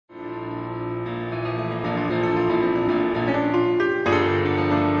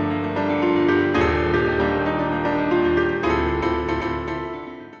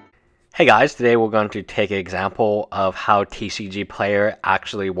Hey guys, today we're going to take an example of how TCG Player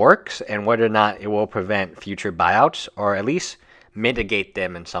actually works and whether or not it will prevent future buyouts or at least mitigate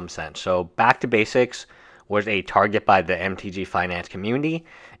them in some sense. So Back to Basics was a target by the MTG finance community.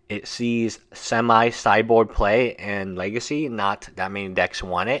 It sees semi-sideboard play and Legacy, not that many decks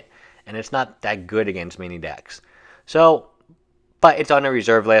want it, and it's not that good against many decks. But it's on a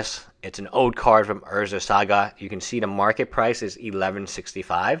reserve list. It's an old card from Urza Saga. You can see the market price is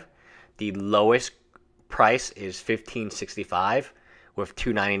 $11.65. The lowest price is $15.65 with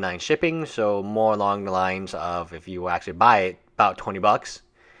 $2.99 shipping, so more along the lines of if you actually buy it, about 20 bucks,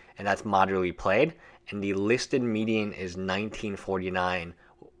 and that's moderately played. And the listed median is $19.49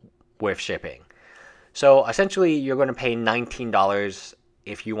 with shipping. So essentially, you're going to pay $19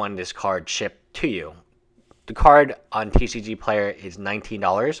 if you want this card shipped to you. The card on TCG Player is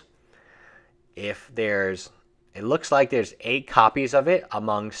 $19. It looks like there's 8 copies of it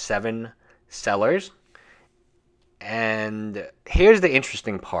among 7 sellers. And here's the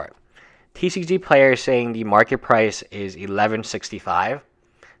interesting part. TCG Player is saying the market price is $11.65.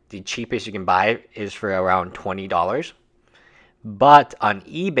 The cheapest you can buy it is for around $20. But on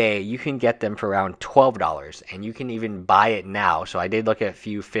eBay, you can get them for around $12. And you can even buy it now. So I did look at a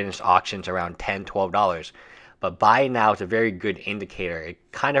few finished auctions around $10, $12. But buy it now is a very good indicator.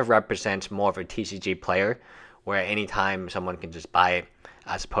 It kind of represents more of a TCG Player, where anytime someone can just buy it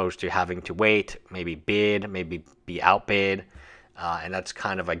as opposed to having to wait, maybe bid, maybe be outbid, and that's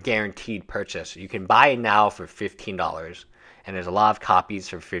kind of a guaranteed purchase. You can buy it now for $15, and there's a lot of copies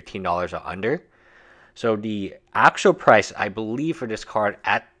for $15 or under. So the actual price, I believe, for this card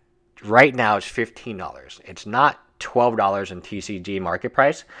at right now is $15. It's not $12 in TCG market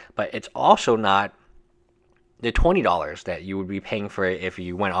price, but it's also not the $20 that you would be paying for it if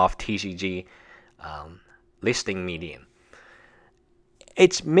you went off TCG listing median.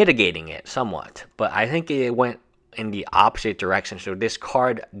 It's mitigating it somewhat, but I think it went in the opposite direction. So this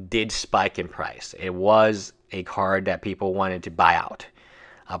card did spike in price. It was a card that people wanted to buy out,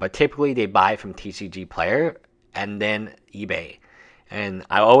 but typically they buy from TCG Player and then eBay. And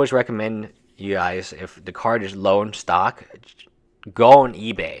I always recommend you guys, if the card is low in stock, go on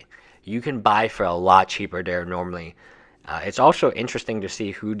eBay. You can buy for a lot cheaper there normally. It's also interesting to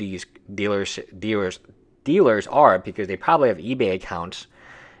see who these dealers are, because they probably have eBay accounts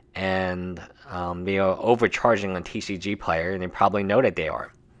and they are overcharging on TCG Player, and they probably know that they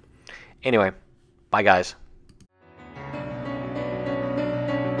are. Anyway, bye guys.